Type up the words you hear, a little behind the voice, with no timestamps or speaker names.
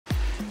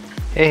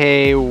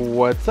Hey,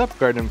 what's up,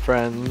 garden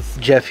friends?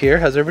 Jeff here.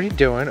 How's everybody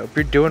doing? Hope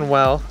you're doing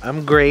well.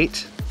 I'm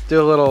great.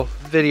 Do a little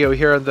video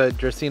here on the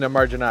Dracaena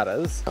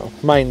Marginatas. Oh,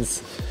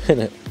 mine's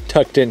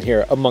tucked in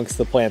here amongst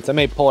the plants. I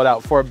may pull it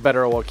out for a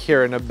better look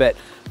here in a bit,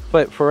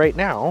 but for right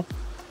now,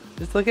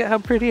 just look at how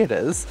pretty it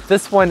is.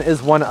 This one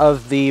is one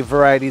of the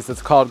varieties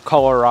that's called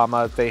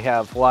Colorama. They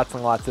have lots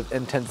and lots of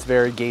intense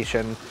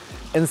variegation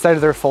inside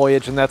of their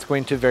foliage, and that's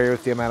going to vary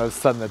with the amount of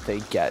sun that they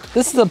get.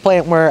 This is a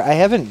plant where I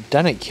haven't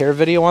done a care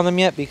video on them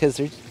yet because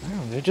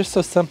they're just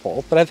so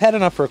simple, but I've had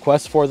enough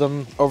requests for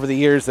them over the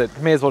years that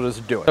I may as well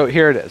just do it. So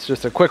here it is,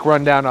 just a quick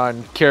rundown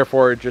on care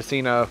for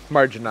Dracaena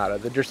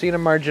Marginata. The Dracaena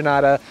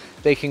Marginata,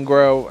 they can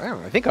grow,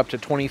 I think up to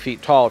 20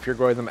 feet tall if you're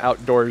growing them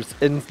outdoors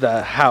in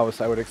the house.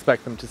 I would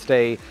expect them to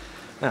stay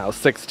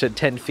 6 to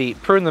 10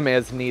 feet, prune them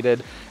as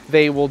needed.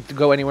 They will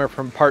go anywhere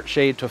from part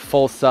shade to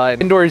full sun.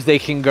 Indoors, they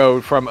can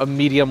go from a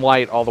medium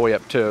light all the way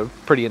up to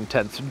pretty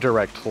intense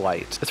direct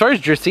light. As far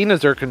as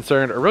Dracaenas are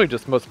concerned, or really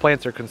just most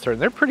plants are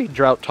concerned, they're pretty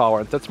drought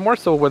tolerant. That's more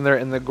so when they're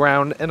in the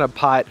ground in a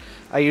pot.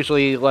 I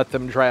usually let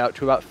them dry out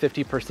to about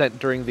 50%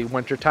 during the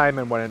winter time,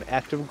 and when in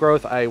active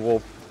growth, I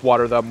will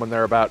water them when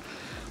they're about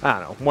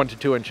 1 to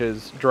 2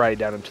 inches dry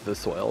down into the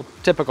soil.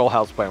 Typical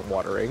houseplant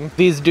watering.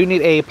 These do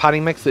need a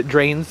potting mix that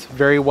drains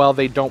very well.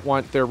 They don't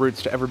want their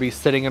roots to ever be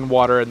sitting in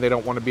water, and they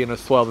don't want to be in a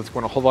soil that's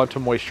going to hold on to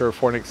moisture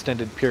for an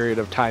extended period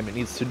of time. It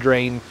needs to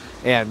drain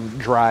and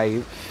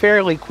dry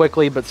fairly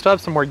quickly, but still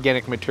have some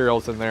organic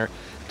materials in there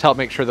to help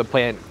make sure the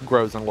plant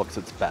grows and looks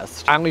its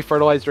best. I only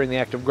fertilize during the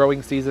active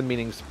growing season,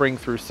 meaning spring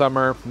through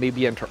summer,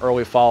 maybe into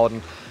early fall,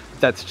 and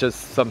that's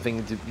just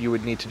something you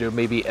would need to do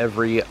maybe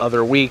every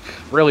other week.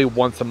 Really,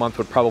 once a month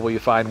would probably be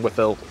fine with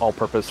an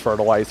all-purpose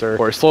fertilizer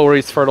or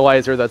slow-release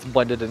fertilizer that's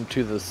blended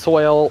into the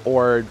soil,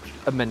 or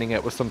amending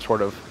it with some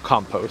sort of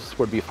compost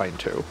would be fine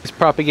too. These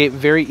propagate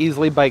very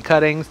easily by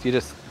cuttings. You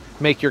just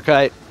make your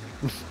cut,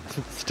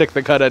 stick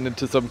the cut end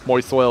into some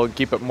moist soil and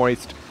keep it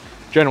moist.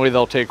 Generally,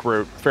 they'll take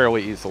root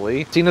fairly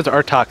easily. Dracaenas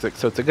are toxic,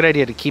 so it's a good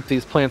idea to keep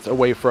these plants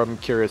away from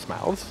curious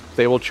mouths.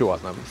 They will chew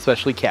on them,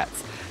 especially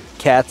cats.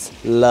 Cats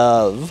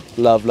love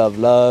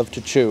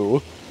to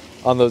chew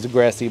on those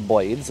grassy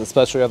blades,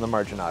 especially on the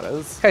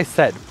marginatas. Like I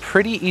said,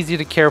 pretty easy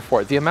to care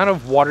for. The amount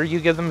of water you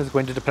give them is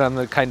going to depend on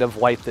the kind of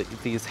light that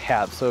these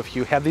have. So if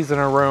you have these in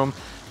a room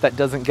that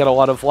doesn't get a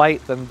lot of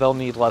light, then they'll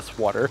need less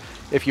water.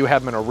 If you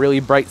have them in a really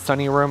bright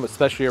sunny room,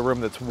 especially a room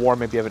that's warm,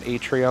 maybe you have an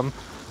atrium,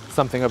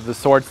 something of the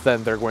sorts,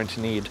 then they're going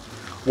to need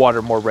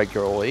water more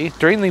regularly.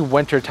 During the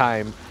winter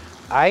time,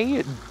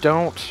 I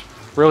don't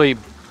really,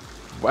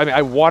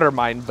 I water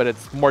mine, but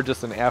it's more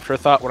just an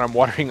afterthought when I'm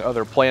watering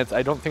other plants.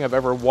 I don't think I've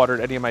ever watered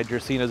any of my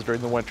Dracaenas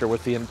during the winter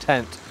with the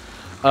intent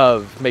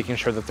of making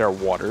sure that they're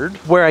watered.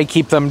 Where I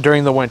keep them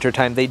during the winter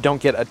time, they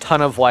don't get a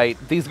ton of light.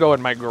 These go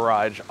in my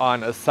garage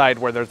on a side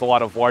where there's a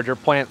lot of larger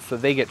plants, so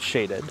they get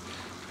shaded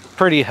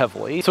pretty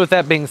heavily. So with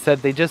that being said,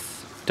 they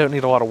just don't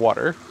need a lot of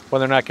water when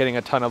they're not getting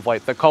a ton of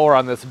light. The color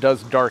on this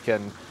does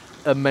darken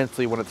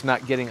immensely when it's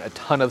not getting a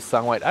ton of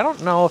sunlight. I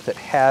don't know if it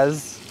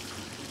has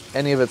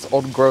any of its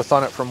old growth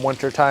on it from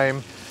winter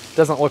time.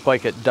 Doesn't look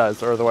like it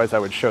does, or otherwise I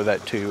would show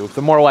that to you.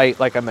 The more light,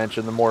 like I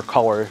mentioned, the more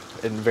color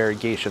and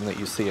variegation that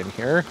you see in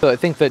here. So I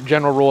think the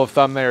general rule of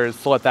thumb there is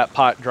to let that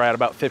pot dry at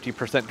about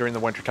 50% during the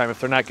winter time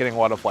if they're not getting a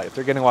lot of light. If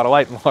they're getting a lot of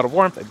light and a lot of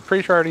warmth, I'm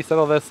pretty sure I already said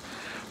all this,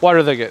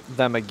 water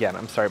them again.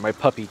 I'm sorry, my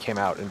puppy came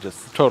out and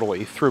just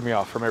totally threw me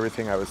off from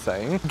everything I was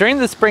saying. During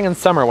the spring and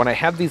summer, when I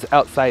have these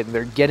outside and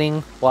they're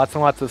getting lots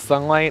and lots of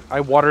sunlight,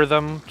 I water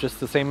them just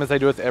the same as I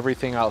do with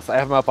everything else. I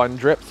have them up on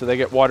drip, so they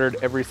get watered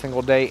every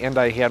single day, and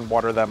I hand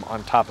water them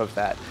on top of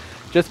that.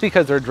 Just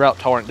because they're drought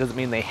tolerant doesn't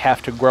mean they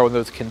have to grow in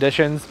those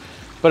conditions,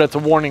 but it's a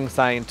warning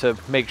sign to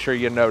make sure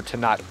you know to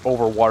not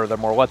overwater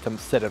them or let them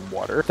sit in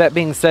water. That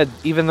being said,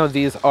 even though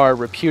these are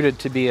reputed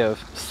to be a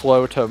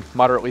slow to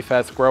moderately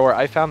fast grower,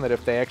 I found that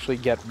if they actually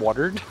get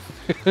watered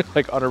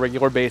like on a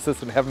regular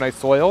basis and have nice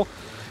soil,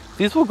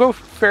 these will grow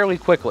fairly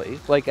quickly,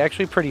 like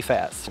actually pretty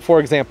fast. For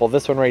example,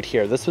 this one right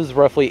here, this was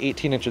roughly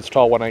 18 inches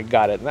tall when I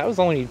got it, and that was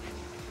only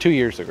 2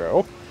 years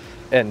ago,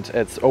 and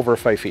it's over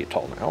 5 feet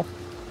tall now.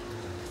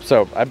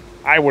 So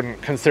I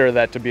wouldn't consider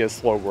that to be a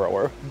slow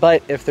grower.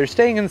 But if they're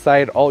staying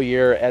inside all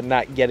year and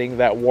not getting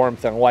that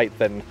warmth and light,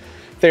 then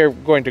they're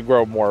going to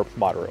grow more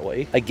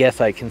moderately. I guess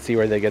I can see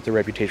where they get the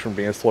reputation for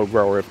being a slow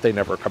grower if they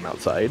never come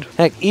outside.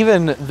 Heck,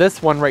 even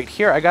this one right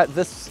here, I got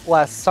this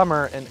last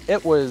summer, and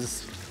it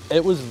was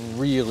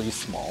really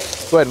small.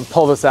 Go ahead and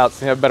pull this out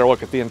so you have a better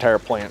look at the entire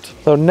plant.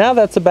 So now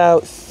that's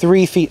about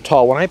 3 feet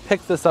tall. When I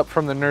picked this up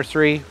from the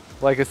nursery,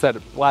 like I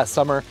said, last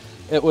summer,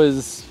 it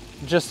was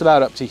just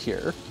about up to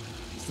here.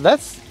 So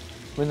that's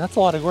a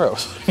lot of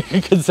growth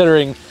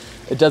considering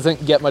it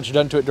doesn't get much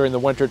done to it during the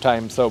winter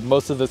time. So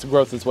most of this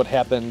growth is what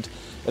happened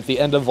at the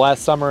end of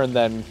last summer and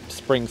then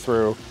spring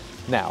through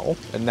now,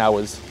 and now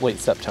is late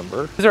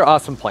September. These are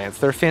awesome plants.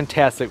 They're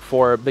fantastic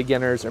for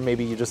beginners, or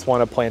maybe you just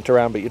want to plant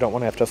around but you don't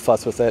want to have to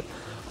fuss with it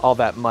all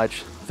that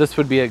much. This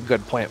would be a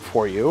good plant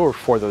for you, or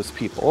for those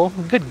people.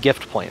 Good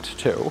gift plant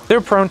too.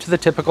 They're prone to the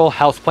typical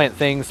houseplant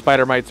things,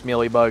 spider mites,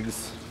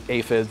 mealybugs,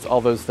 aphids, all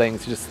those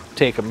things. You just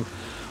take them,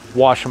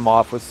 wash them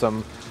off with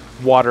some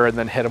water, and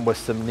then hit them with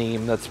some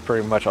neem. That's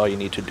pretty much all you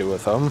need to do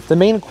with them. The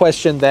main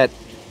question that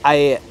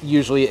I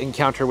usually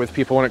encounter with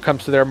people when it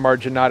comes to their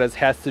marginatas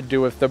has to do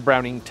with the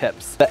browning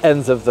tips. The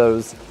ends of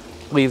those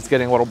leaves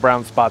getting little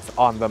brown spots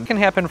on them. It can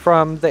happen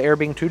from the air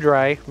being too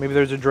dry. Maybe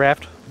there's a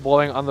draft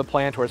blowing on the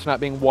plant or it's not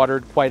being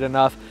watered quite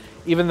enough.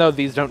 Even though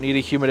these don't need a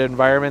humid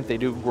environment, they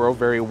do grow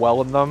very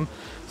well in them.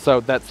 So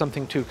that's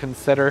something to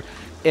consider.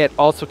 It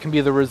also can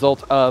be the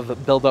result of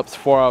buildups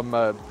from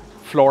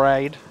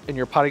fluoride in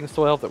your potting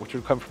soil, which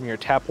would come from your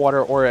tap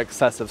water, or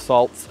excessive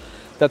salts.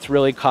 That's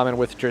really common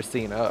with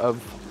Dracaena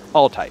of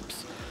all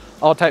types.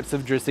 All types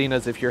of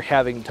Dracaenas, if you're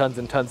having tons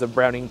and tons of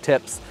browning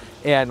tips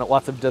and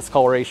lots of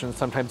discoloration,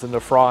 sometimes in the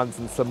fronds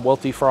and some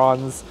wilty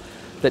fronds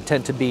that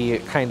tend to be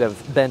kind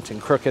of bent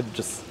and crooked,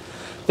 just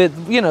that,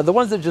 you know, the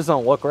ones that just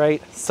don't look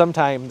right,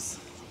 sometimes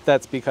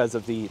that's because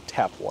of the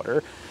tap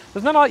water.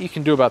 There's not a lot you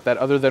can do about that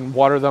other than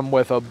water them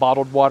with a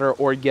bottled water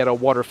or get a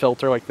water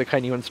filter like the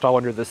kind you install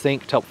under the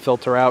sink to help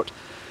filter out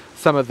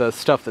some of the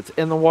stuff that's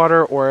in the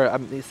water, or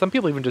some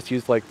people even just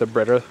use like the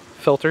Brita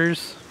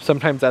filters.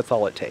 Sometimes that's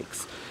all it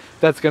takes.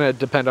 That's going to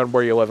depend on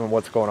where you live and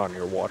what's going on in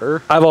your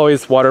water. I've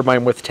always watered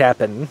mine with tap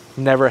and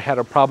never had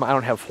a problem. I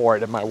don't have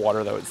fluoride in my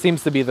water though. It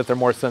seems to be that they're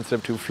more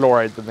sensitive to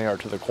fluoride than they are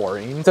to the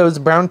chlorine. If those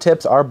brown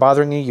tips are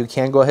bothering you, you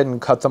can go ahead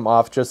and cut them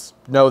off. Just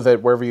know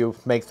that wherever you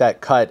make that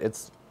cut,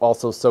 it's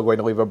also still going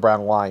to leave a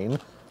brown line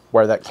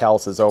where that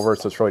callus is over,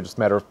 so it's really just a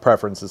matter of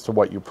preference as to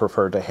what you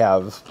prefer to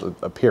have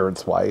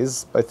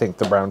appearance-wise. I think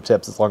the brown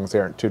tips, as long as they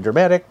aren't too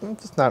dramatic,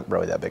 it's not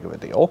really that big of a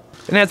deal.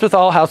 And as with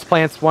all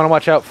houseplants, want to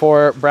watch out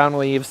for brown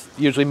leaves.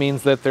 Usually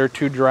means that they're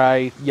too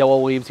dry.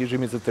 Yellow leaves usually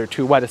means that they're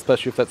too wet,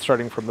 especially if that's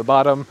starting from the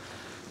bottom.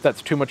 If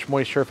that's too much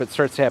moisture, if it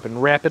starts to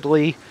happen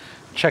rapidly,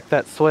 check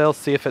that soil,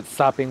 see if it's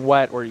sopping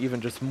wet or even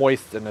just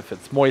moist, and if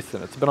it's moist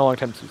and it's been a long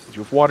time since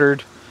you've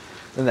watered,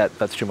 and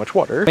that's too much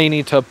water. You may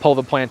need to pull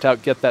the plant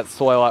out, get that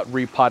soil out,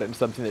 repot it in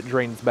something that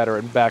drains better,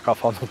 and back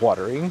off on the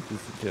watering.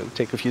 You know,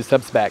 take a few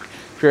steps back.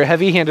 If you're a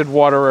heavy-handed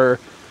waterer,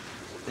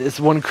 this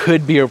one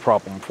could be a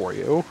problem for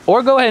you.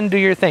 Or go ahead and do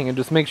your thing and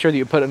just make sure that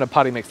you put it in a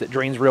potting mix that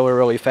drains really,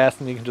 really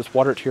fast and you can just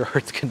water it to your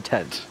heart's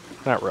content.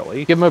 Not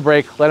really. Give them a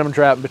break, let them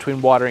dry out in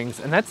between waterings,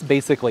 and that's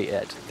basically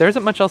it. There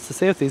isn't much else to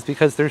say with these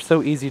because they're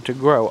so easy to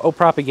grow. Oh,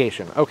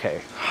 propagation.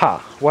 Okay.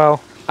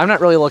 Well, I'm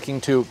not really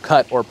looking to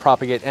cut or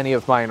propagate any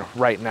of mine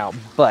right now,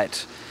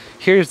 but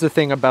here's the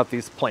thing about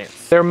these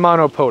plants. They're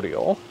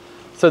monopodial.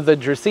 So the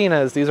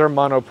Dracaenas, these are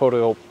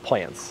monopodial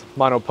plants.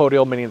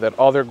 Monopodial meaning that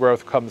all their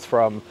growth comes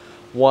from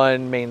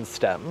one main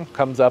stem,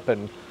 comes up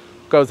and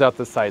goes out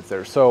the sides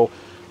there. So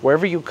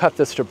wherever you cut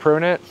this to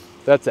prune it,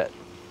 that's it.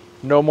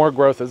 No more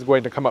growth is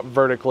going to come up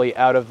vertically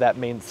out of that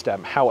main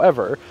stem.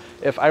 However,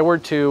 if I were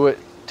to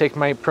take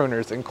my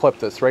pruners and clip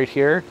this right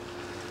here,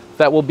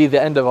 that will be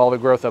the end of all the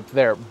growth up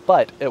there,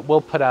 but it will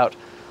put out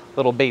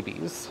little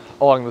babies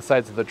along the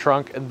sides of the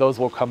trunk, and those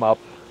will come up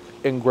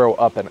and grow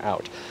up and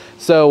out.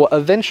 So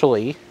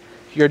eventually,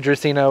 your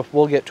Dracaena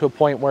will get to a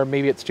point where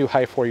maybe it's too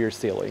high for your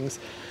ceilings.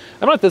 I'm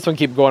gonna let this one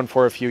keep going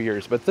for a few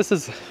years, but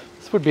this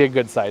would be a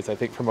good size, I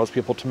think, for most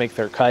people to make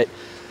their cut.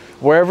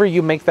 Wherever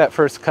you make that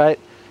first cut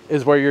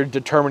is where you're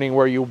determining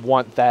where you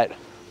want that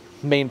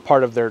main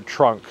part of their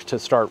trunk to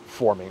start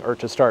forming or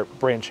to start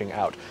branching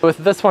out. With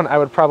this one, I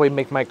would probably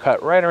make my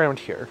cut right around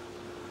here.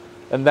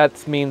 And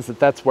that means that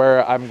that's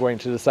where I'm going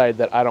to decide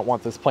that I don't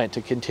want this plant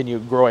to continue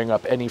growing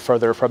up any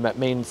further from that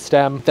main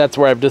stem. That's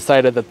where I've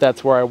decided that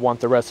that's where I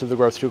want the rest of the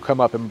growth to come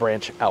up and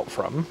branch out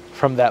from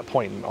that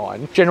point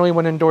on. Generally,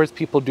 when indoors,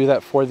 people do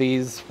that for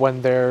these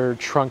when their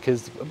trunk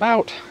is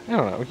about, I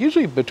don't know,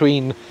 usually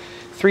between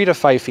 3 to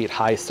 5 feet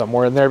high,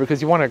 somewhere in there,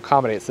 because you want to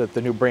accommodate so that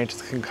the new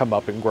branches can come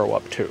up and grow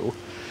up too.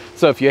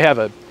 So if you have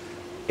a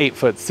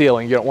 8-foot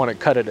ceiling, you don't want to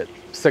cut it at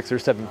 6 or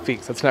 7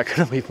 feet. So it's not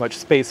going to leave much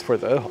space for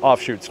the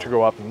offshoots to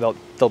grow up, and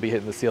they'll be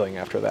hitting the ceiling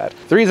after that.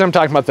 The reason I'm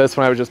talking about this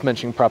when I was just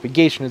mentioning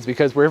propagation is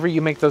because wherever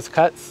you make those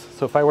cuts,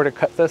 so if I were to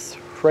cut this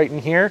right in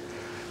here,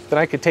 then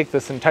I could take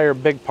this entire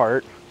big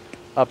part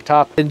up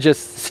top and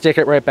just stick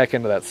it right back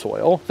into that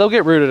soil. They'll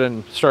get rooted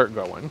and start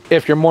going.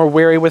 If you're more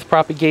wary with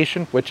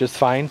propagation, which is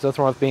fine, so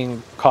nothing wrong with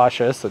being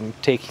cautious and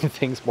taking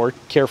things more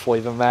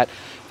carefully than that,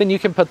 then you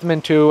can put them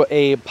into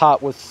a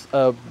pot with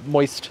a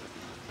moist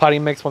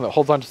potting mix, one that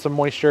holds onto some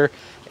moisture,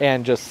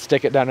 and just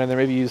stick it down in there.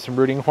 Maybe use some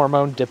rooting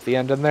hormone, dip the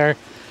end in there.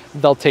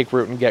 They'll take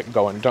root and get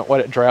going. Don't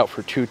let it dry out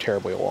for too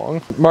terribly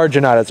long.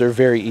 Marginatas are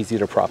very easy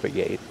to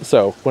propagate.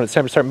 So when it's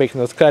time to start making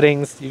those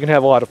cuttings, you can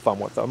have a lot of fun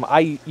with them.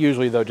 I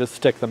usually, though, just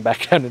stick them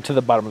back down into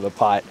the bottom of the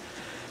pot.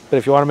 But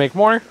if you want to make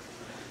more,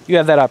 you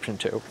have that option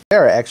too.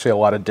 There are actually a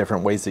lot of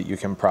different ways that you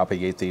can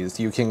propagate these.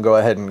 You can go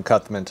ahead and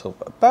cut them into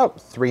about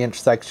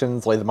 3-inch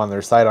sections, lay them on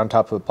their side on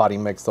top of the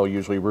potting mix. They'll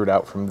usually root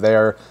out from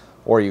there.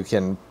 Or you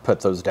can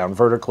put those down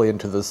vertically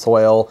into the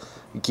soil.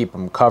 You keep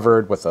them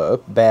covered with a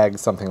bag,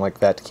 something like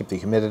that, to keep the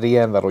humidity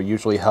in. That'll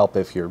usually help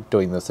if you're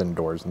doing this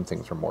indoors and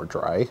things are more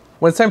dry.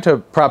 When it's time to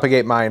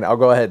propagate mine, I'll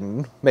go ahead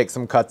and make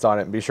some cuts on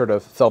it and be sure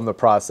to film the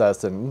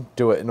process and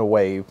do it in a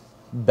way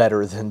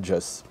better than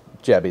just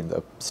jabbing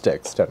the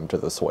sticks down into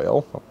the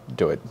soil.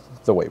 Do it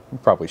the way you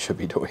probably should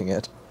be doing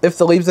it. If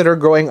the leaves that are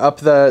growing up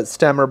the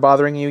stem are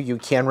bothering you, you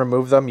can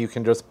remove them. You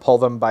can just pull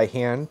them by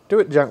hand. Do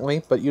it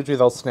gently, but usually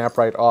they'll snap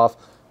right off,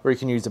 or you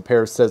can use a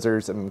pair of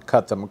scissors and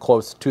cut them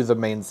close to the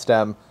main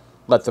stem.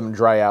 Let them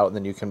dry out, and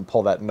then you can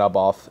pull that nub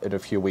off in a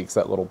few weeks.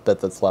 That little bit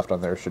that's left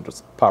on there should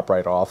just pop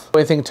right off. The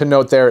only thing to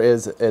note there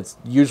is it's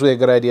usually a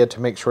good idea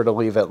to make sure to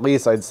leave at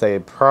least, I'd say,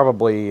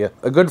 probably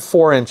a good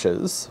 4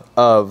 inches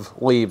of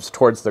leaves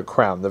towards the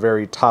crown, the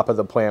very top of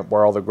the plant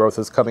where all the growth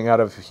is coming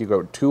out of. If you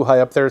go too high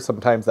up there,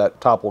 sometimes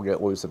that top will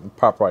get loose and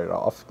pop right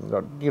off.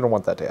 You don't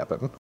want that to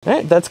happen. All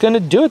right, that's going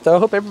to do it, though.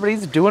 Hope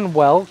everybody's doing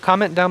well.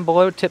 Comment down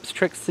below. Tips,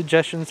 tricks,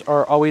 suggestions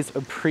are always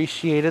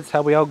appreciated. It's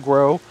how we all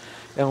grow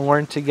and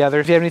learn together.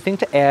 If you have anything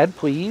to add,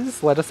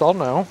 please let us all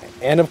know.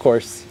 And of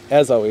course,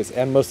 as always,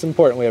 and most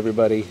importantly,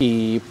 everybody,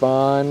 keep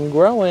on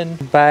growing.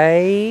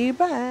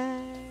 Bye-bye.